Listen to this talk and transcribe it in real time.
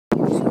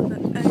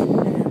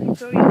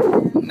Oh,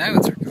 yeah. Now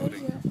it's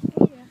recording.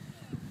 Oh, yeah.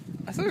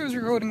 I thought it was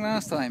recording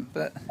last time,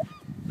 but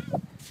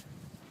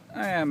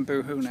I am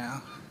boohoo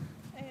now.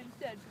 I am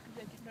sad because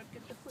I did not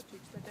get the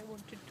footage that I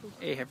wanted to.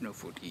 I have no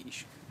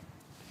footage.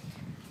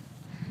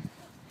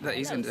 That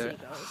he's gonna do it.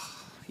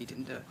 He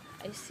didn't do it.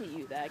 I see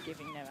you there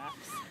giving no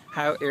apps.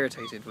 How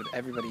irritated would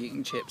everybody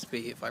eating chips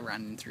be if I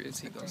ran in through the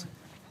seagulls?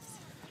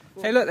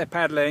 Hey look, they're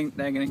paddling,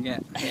 they're gonna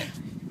get hit.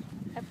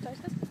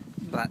 Appetizers?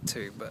 That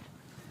too, but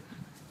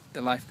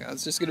the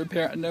lifeguard's just gonna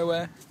appear out of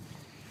nowhere.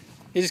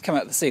 He just come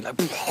out of the sea like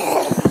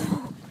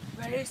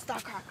Ready,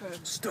 start cracking.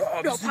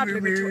 Stop No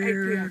paddling until 8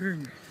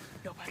 PM.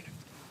 No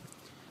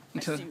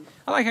paddling.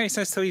 I like how he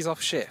says till he's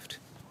off shift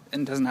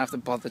and doesn't have to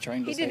bother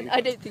trying to He didn't.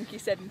 I don't think he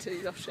said until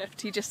he's off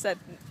shift. He just said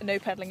no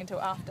peddling until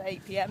after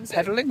 8 PM. So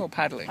peddling or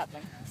paddling?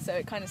 Paddling. So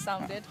it kind of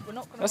sounded. We're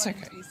not going to run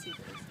into these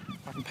seagulls.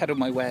 I can peddle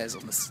my wares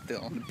on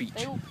the beach.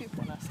 They all poop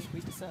on us if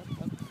we deserve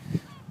them.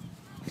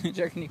 Do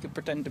you reckon you could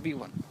pretend to be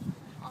one?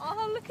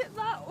 Oh, look at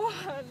that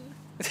one!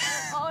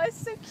 Oh,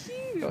 it's so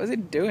cute. What was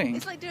it doing?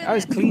 It's like doing. I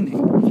was cleaning.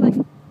 It's like.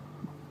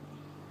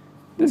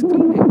 It's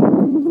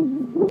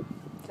cleaning.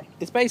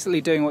 It's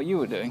basically doing what you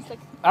were doing. Like,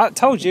 I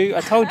told you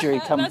he'd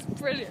come. That's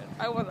brilliant.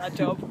 I want that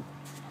job.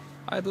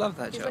 I'd love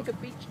that He's job. like a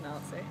beach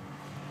Nazi.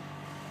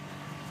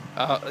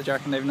 Do you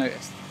reckon they've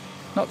noticed?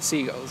 Not the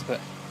seagulls, but...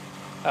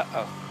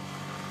 Uh-oh.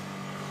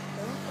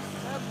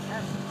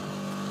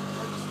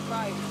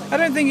 I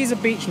don't think he's a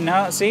beach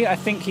Nazi. I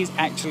think he's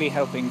actually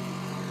helping.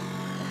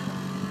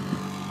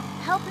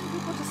 Helping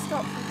people to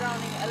stop from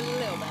drowning a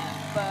little bit,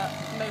 but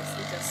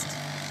mostly just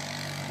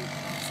beach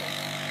Nazi.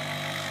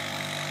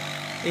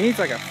 He needs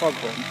like a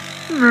foghorn.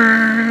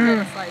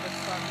 Other side of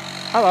fun.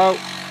 Hello.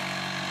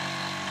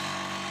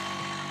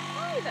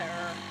 Hi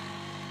there.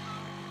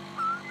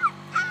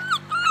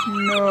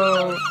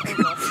 No.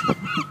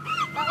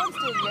 That one's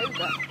doing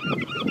yoga.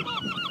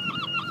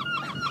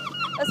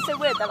 That's so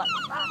weird. They're like.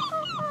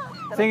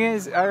 Thing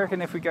is, I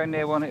reckon if we go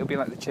near one, it'll be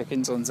like the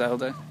chickens on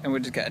Zelda, and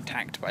we'll just get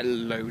attacked by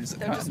loads that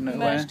They'll come out just of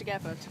nowhere. merge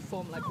together to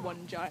form like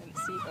one giant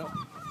seagull.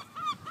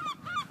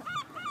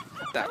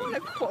 That I want a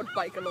would... quad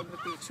bike along the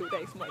beach all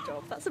day for my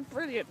job. That's a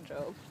brilliant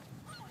job.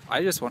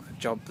 I just want a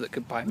job that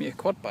could buy me a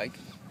quad bike.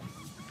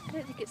 I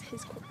don't think it's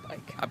his quad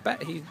bike. I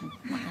bet he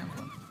might have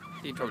one.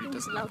 He probably He's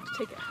doesn't. allowed to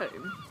take it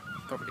home.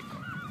 Probably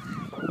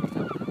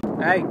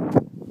not. Hey,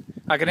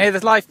 I can hear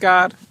this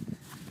lifeguard.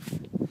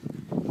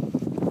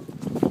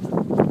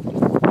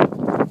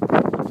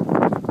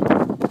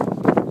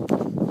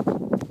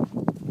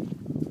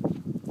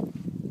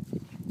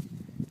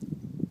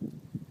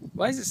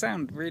 Why does it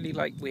sound really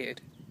like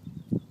weird?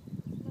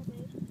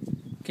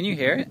 Can you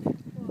hear it?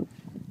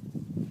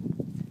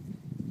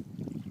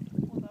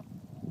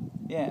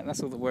 Yeah,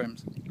 that's all the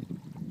worms.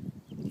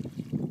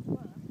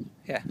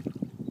 Yeah.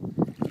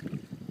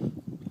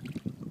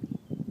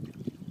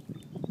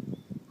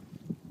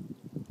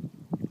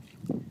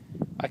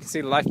 I can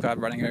see the lifeguard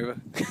running over.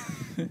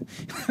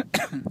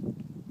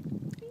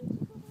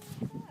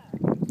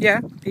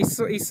 Yeah, he's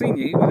seen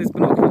you with his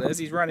binoculars.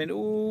 He's running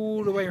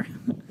all the way around.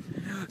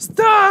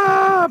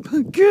 Stop!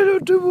 Get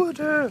out the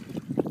water!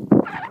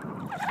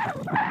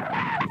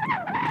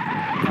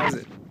 How's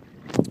it?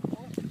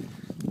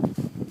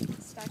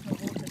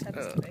 Stagnant water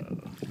tends to be.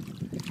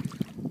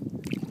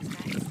 It's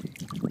nice.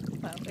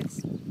 Well, it's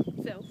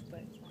filth,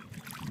 but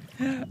it's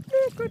nice.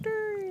 Look at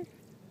it!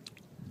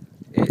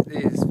 It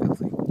is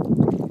filthy.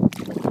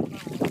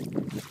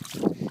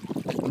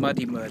 Like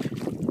muddy mud.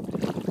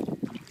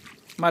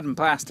 Mud and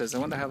plasters. I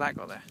wonder how that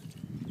got there.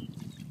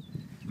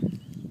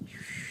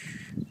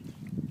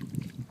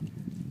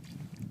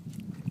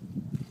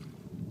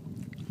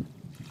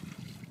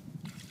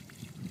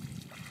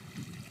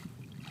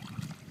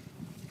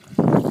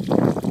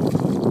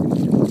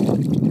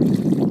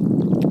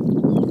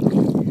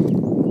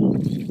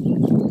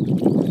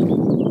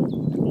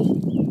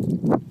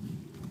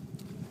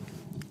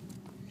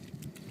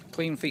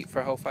 Clean feet for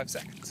a whole 5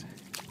 seconds.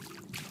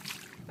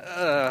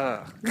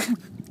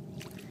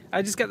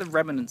 I just get the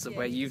remnants of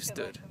where you've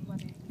stood.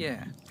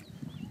 Yeah.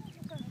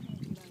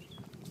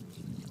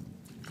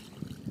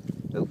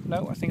 Oh,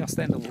 no, I think I'll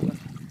stay in the water.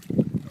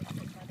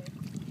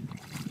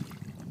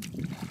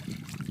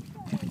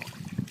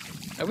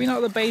 Are we not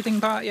at the bathing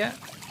part yet?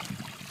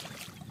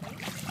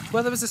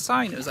 Well, there was a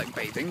sign, it was like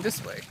bathing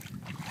this way.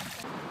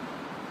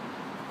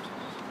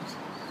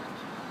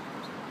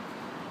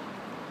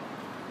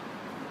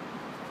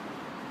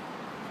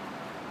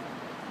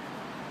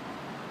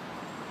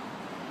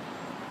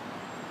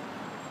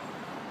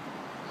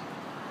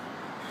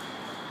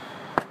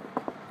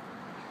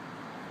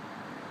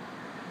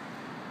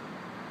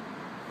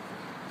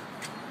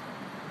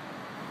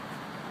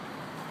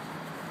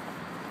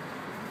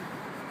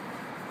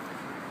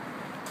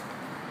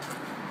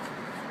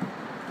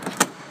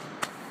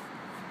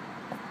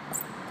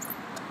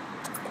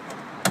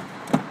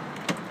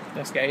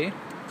 Let's go.